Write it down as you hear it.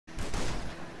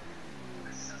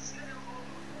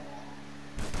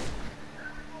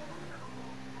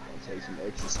get some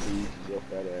extra speed to your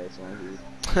fat ass on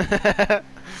here.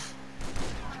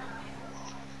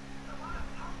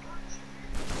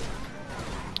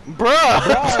 Bruh!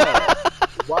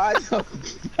 Why the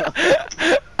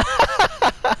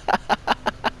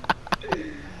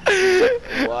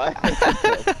What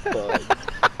the fuck?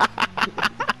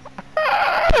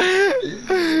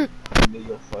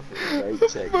 Nigga fucking right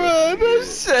check. Bruh, that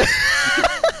shit.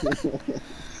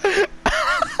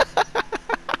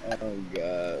 Oh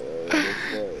god.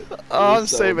 Oh, I'm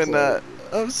saving that.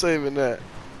 I'm saving that.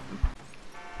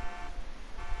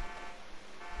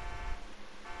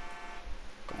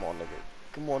 Come on, nigga.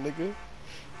 Come on, nigga.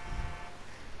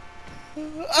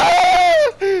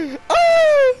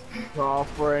 Call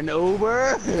for an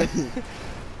Uber.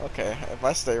 Okay, if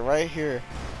I stay right here.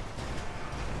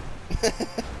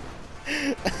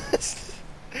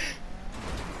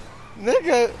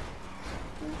 Nigga.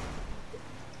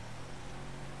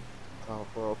 Call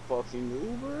for a fucking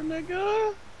Uber,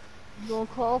 nigga. You gonna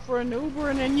call for an Uber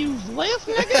and then use Lyft,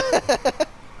 nigga?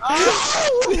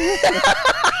 Oh!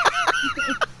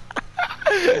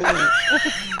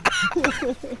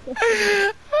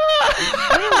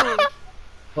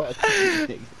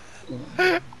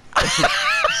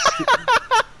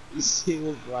 She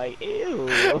was like, ew.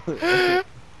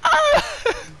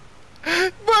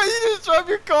 Bro, you just drove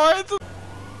your car into.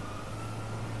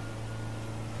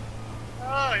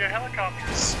 Oh, your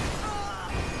helicopters.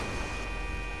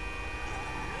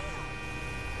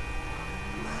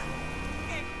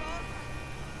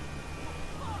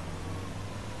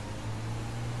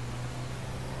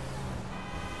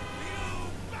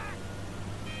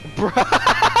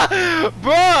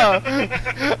 Bruh!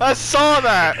 I saw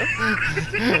that!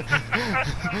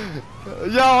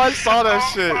 Yo, I saw that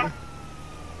shit! I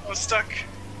was stuck.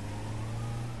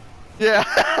 Yeah,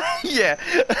 yeah.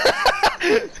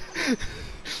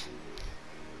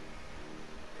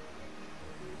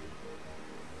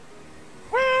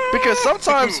 Because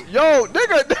sometimes, yo,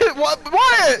 nigga, what?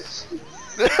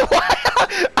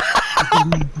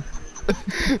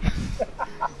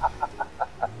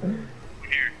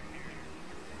 Here.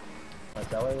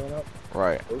 That way went up?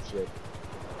 Right. Oh shit.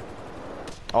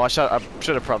 Oh, I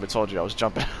should have probably told you I was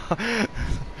jumping.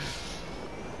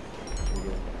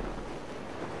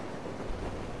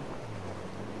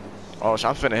 Oh,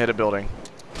 I'm finna hit a building.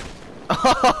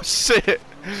 Oh shit!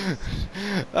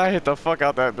 I hit the fuck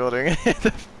out that building.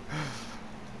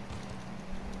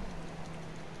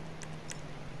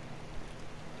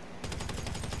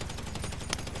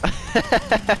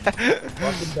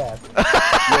 Welcome back.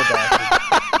 You're back.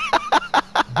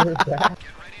 You're back.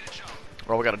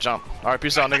 Bro, we gotta jump. Alright,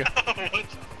 peace out, nigga.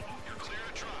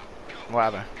 What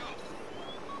happened?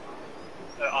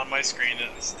 On my screen,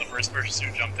 it's the first person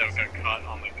who jumped out got caught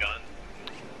on the gun.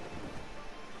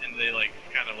 And they like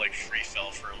kind of like free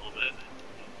fell for a little bit.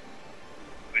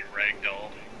 Like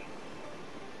ragdoll.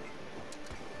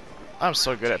 I'm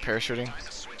so good at parachuting.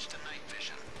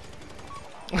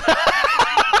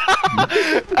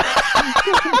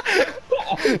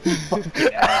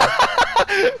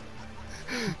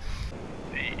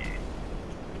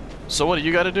 So what do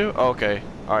you gotta do? Oh, okay.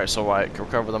 Alright, so like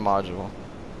recover the module.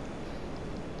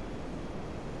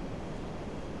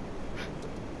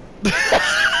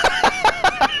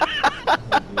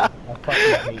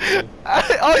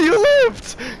 Oh, you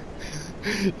lived!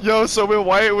 Yo, so when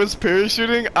Wyatt was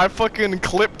parachuting, I fucking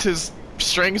clipped his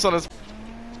strings on his.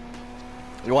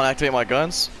 You wanna activate my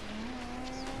guns?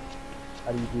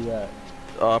 How do you do that?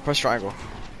 Press triangle.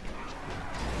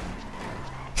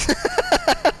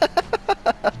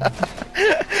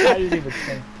 I didn't even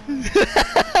think.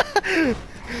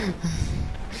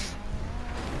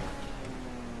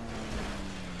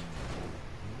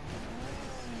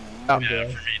 Yeah, for me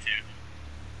too.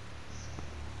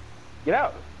 Get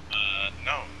out.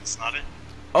 No, it's not it.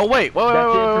 Oh wait,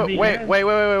 That's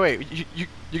wait.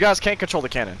 You guys can't control the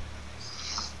cannon.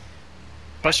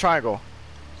 Press triangle.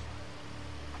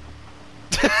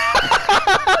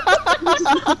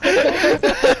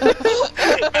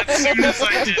 As soon as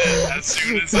I did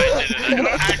it, I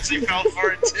actually fell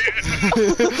for it too.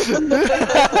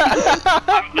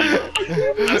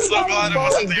 I'm so glad I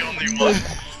wasn't the only one.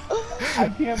 I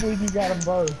can't believe you got them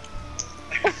both.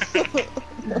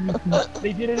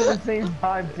 They did it at the same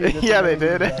time too. Yeah, they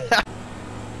did.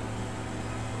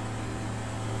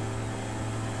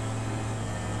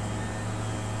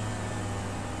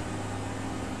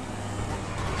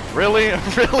 Really?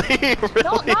 Really?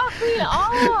 Don't knock me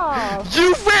off!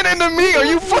 You ran into me! Are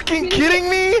you fucking kidding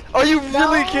me? Are you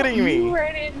really kidding me? You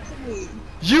ran into me.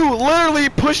 You literally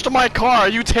pushed my car,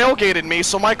 you tailgated me,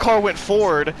 so my car went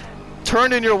forward,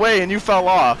 turned in your way, and you fell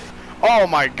off. Oh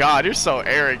my god, you're so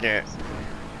arrogant.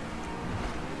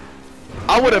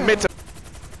 I would admit to.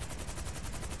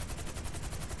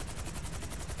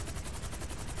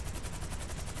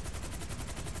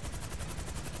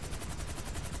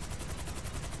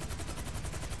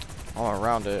 All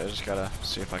around it, I just gotta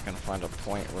see if I can find a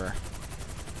point where.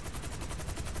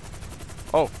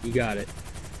 Oh, You got it.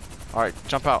 all right,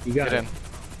 jump out. You got Get it. in.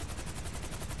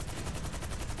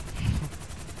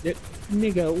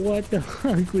 Nigga, what the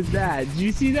fuck was that? Did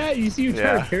you see that? You see your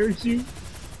Yeah. parachute?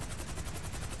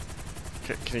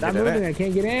 Can you Stop get in moving, it? I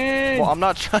can't get in! Well, I'm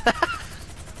not trying.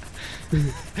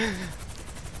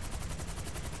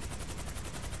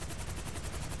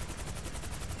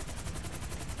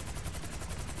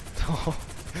 Oh.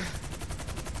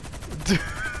 Dude.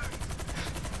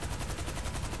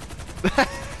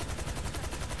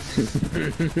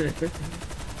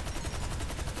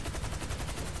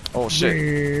 Oh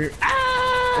shit.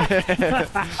 Ah!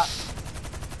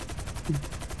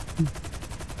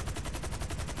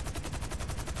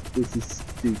 This is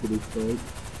stupid as fuck.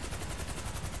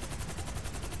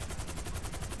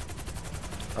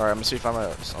 All right, I'm gonna see if I'm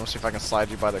gonna see if I can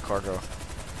slide you by the cargo.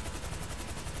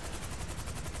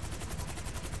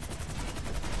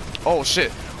 Oh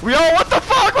shit! What the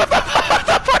fuck? What the fuck? What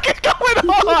the fuck is going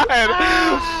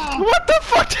on? What the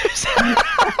fuck just happened?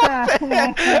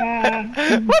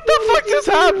 What the fuck just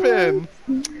happened?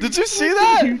 Did you see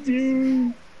that?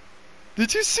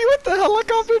 Did you see what the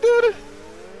helicopter did?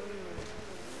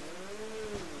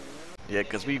 Yeah,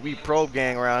 cause we probe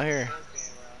gang around here.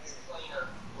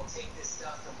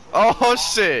 Oh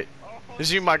shit!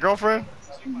 Is you my girlfriend?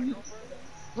 I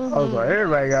was like,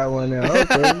 everybody got one now.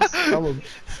 Okay. I'm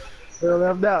feel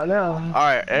left out now.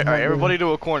 Alright, everybody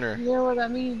to a corner. You know what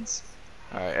that means?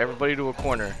 Alright, everybody to a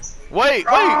corner. Wait!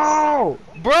 Oh!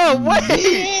 Bro, wait!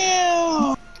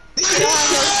 Damn!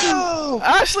 Damn!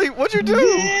 Ashley, what'd you do?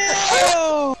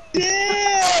 Damn!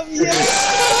 Damn!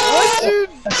 What'd you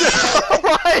do?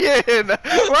 Ryan!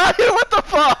 Ryan, what the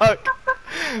fuck?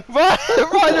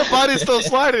 Ryan, your body's still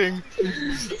sliding.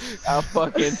 I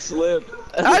fucking slipped.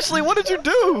 Ashley, what did you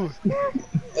do?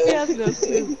 He has no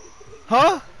suit.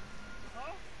 Huh?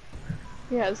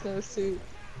 He has no suit.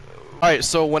 Alright,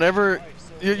 so whenever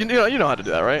you know how to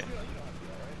do that, right?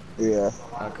 Yeah.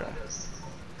 Okay.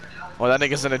 Well, that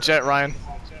nigga's in a jet, Ryan.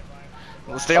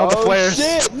 Let's stay on the flares.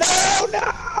 Shit! No!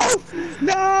 No!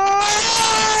 No!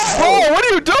 Bro, what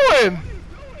are you doing?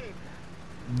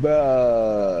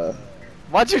 Bruh.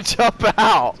 Why'd you jump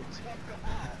out?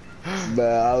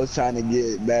 Bruh, I was trying to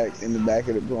get back in the back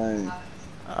of the plane.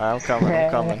 Alright, I'm coming, I'm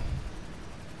coming.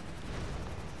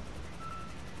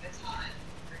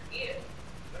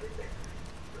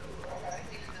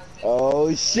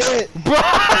 Oh shit! Bro,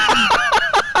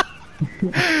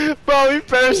 he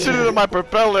parachuted in my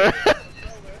propeller.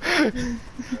 I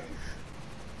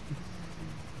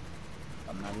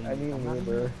need an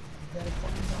Uber.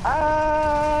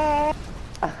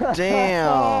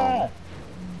 Damn.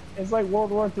 It's like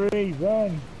World War III,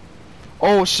 run.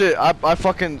 Oh shit, I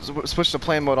fucking switched to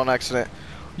plane mode on accident.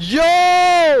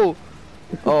 Yo!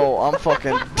 Oh, I'm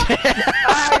fucking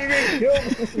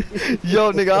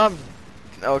Yo, nigga, I'm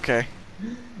okay.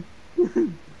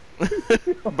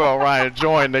 Bro, Ryan,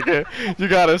 join, nigga. You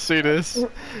gotta see this.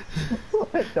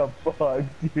 What the fuck,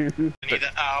 dude? I need an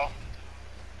ow.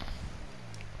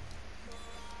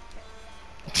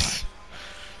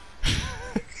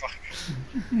 Fuck.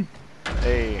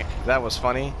 Hey, that was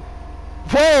funny.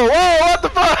 Whoa, whoa, what the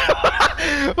fuck?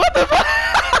 What the fuck?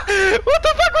 What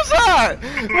the fuck was that?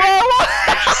 Whoa, what?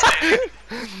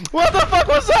 What the fuck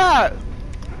was that?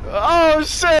 Oh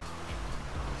shit.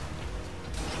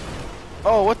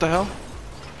 Oh, what the hell?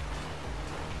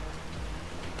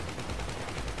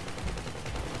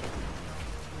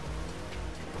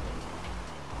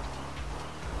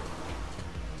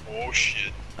 Oh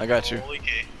shit. I got you. Holy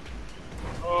K.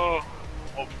 Oh,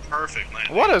 perfect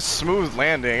landing. What a smooth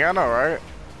landing, I know, right?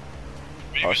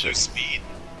 We Oh, even shit. do speed.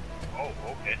 Oh,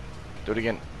 okay. Do it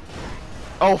again.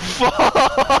 Oh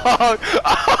fuck!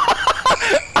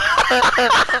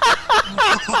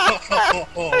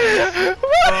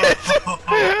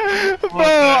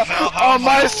 Bro, on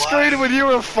my screen when you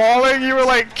were falling, you were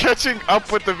like catching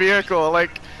up with the vehicle.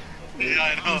 Like, Yeah,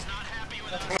 I know.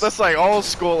 that's like old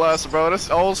school us, bro. That's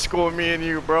old school me and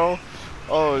you, bro.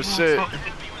 Oh shit. You're like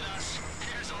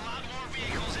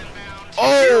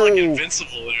Oh!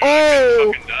 invincible there.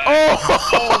 Oh! I fucking died. Oh!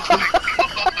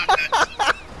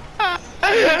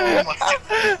 Oh my god.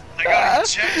 I got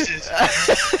ejected.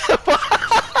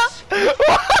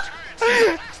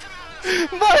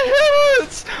 My head!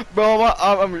 Bro,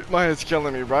 my head's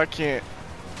killing me, bro. I can't.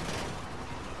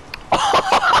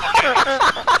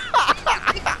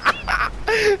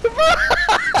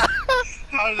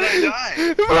 How did I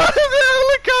die? Bro, the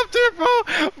helicopter, bro.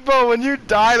 Bro, when you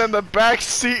died on the back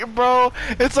seat, bro,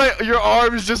 it's like your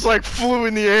arms just like flew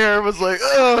in the air. It was like,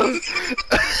 ugh.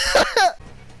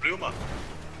 Ruma.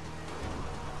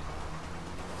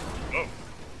 Oh.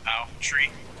 Ow. Tree.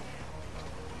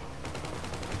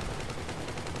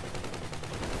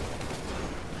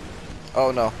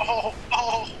 Oh no. Oh.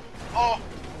 Oh. Oh.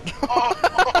 Oh.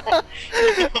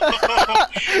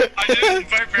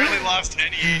 I barely lost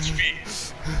any HP.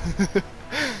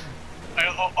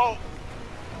 Oh.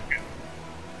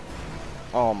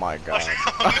 Oh my god.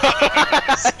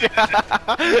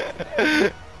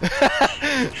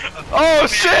 Oh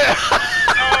shit!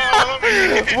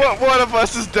 One of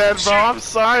us is dead, bro. I'm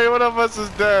sorry, one of us is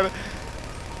dead.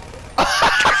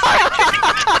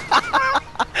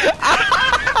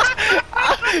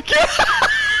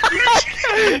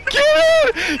 Get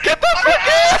in! Get the fuck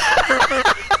in!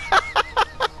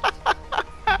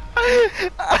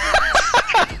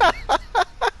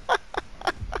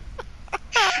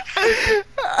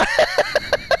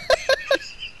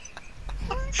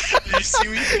 Did you see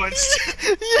me punched?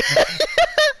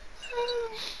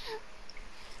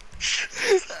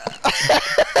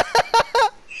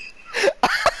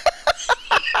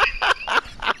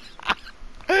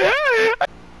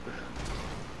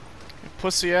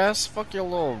 Pussy ass, fuck your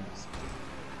little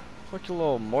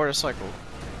motorcycle.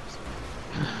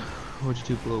 What'd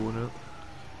you do, blow one up?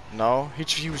 No,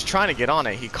 he was trying to get on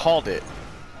it. He called it,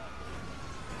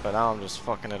 but now I'm just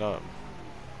fucking it up.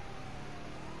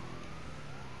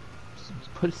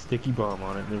 Just put a sticky bomb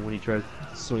on it, and then when he tries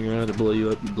to swing around to blow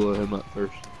you up, you blow him up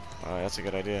first. Alright, that's a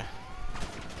good idea.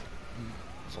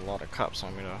 There's a lot of cops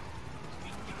on me though.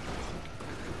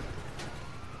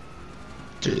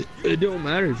 It don't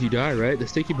matter if you die, right? The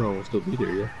sticky bomb will still be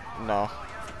there, yeah? No.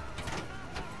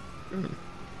 Oh,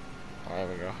 there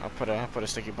we go. I put a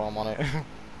sticky bomb on it.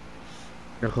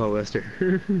 I'll call Lester.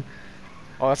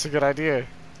 Oh, that's a good idea.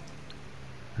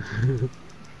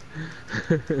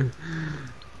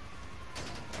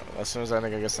 As soon as that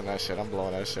nigga gets in that shit, I'm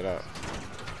blowing that shit up.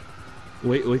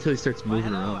 Wait till he starts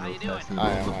moving around. I am. How can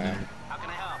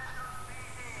I help?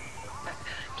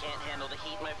 Can't handle the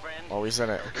heat, my friend? Oh, he's in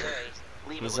it. Okay.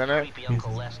 Leave He's it in with it? creepy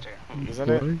Uncle Lester. He's in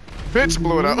it. Bitch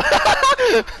blew it up.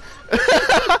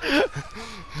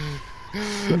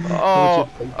 Oh,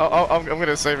 I'm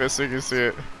gonna save it so you can see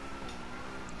it.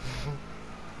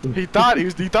 He thought he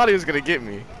was gonna get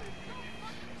me.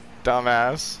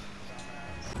 Dumbass.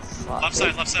 Left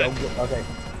side, left side. Okay.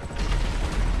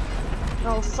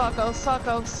 Oh fuck, oh fuck,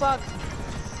 oh fuck.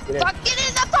 Fuck, get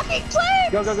in the fucking plane!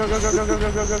 Go.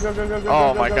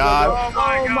 Oh my god. Oh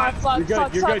my Oh my god. fuck, You're good,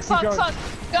 fuck, you're fuck, good, keep fuck, going. fuck.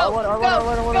 Go, I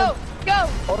want. go, go,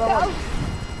 Hold on.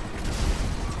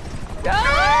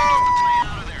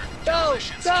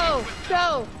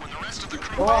 go.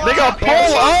 Nigga,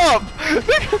 pull up!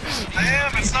 I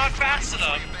am, it's not fast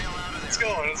enough. Let's go,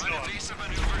 let's go.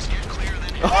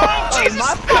 Oh, Jesus!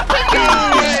 My fucking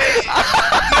god!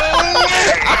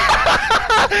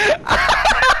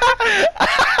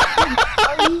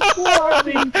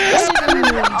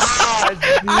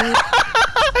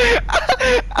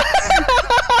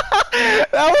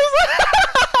 that was.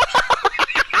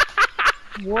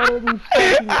 What are these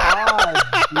fucking odds,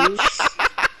 dude?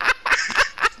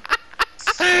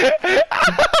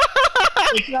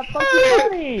 It's not fucking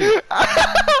funny! I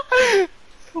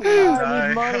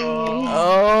need money!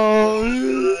 Oh,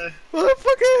 my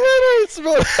fucking head hurts,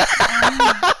 bro.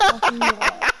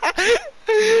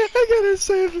 I gotta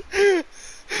save it.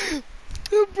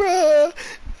 Bruh.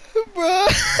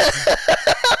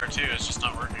 R2 is just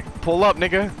not working. Pull up,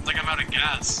 nigga. It's like I'm out of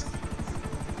gas.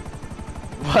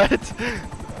 What?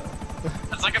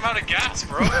 It's like I'm out of gas,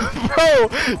 bro. Bro,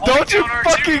 don't you down R2.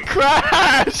 fucking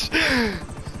crash!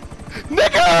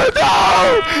 Nigga,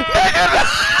 no! Nigga,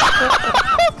 no!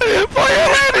 Pull your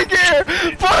landing gear!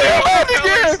 Pull your landing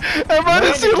gear!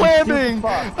 Emergency landing!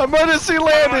 Emergency How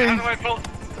landing! do I pull?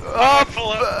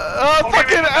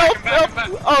 Fucking help!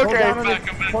 Okay. I'm back.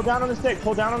 Pull down on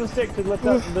the stick to lift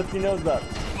up, lift your nose up.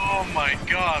 Oh my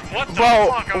god, what the Bro,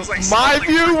 fuck? I was like, my smiling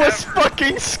view was forever.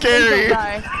 fucking scary.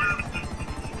 Die.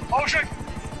 Oh shit!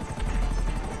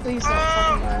 Please don't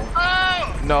fucking die.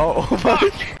 Oh! No.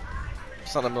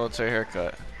 It's not a military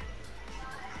haircut.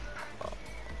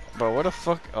 Bro, what the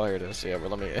fuck? Oh, here it is. Yeah, bro,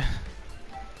 let me.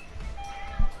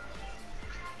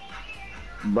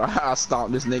 Bro, I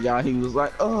stomped this nigga out. He was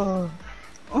like,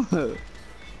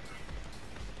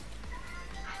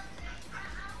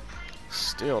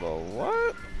 Steal the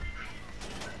what?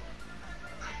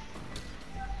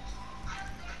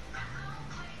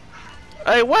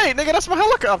 Hey, wait, nigga, that's my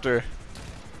helicopter.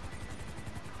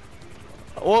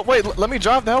 Well, wait, let me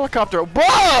drive the helicopter.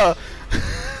 Bruh!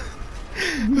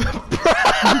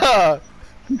 Bruh!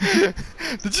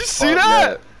 Did you see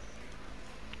that?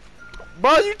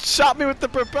 Bro, you shot me with the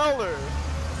propeller.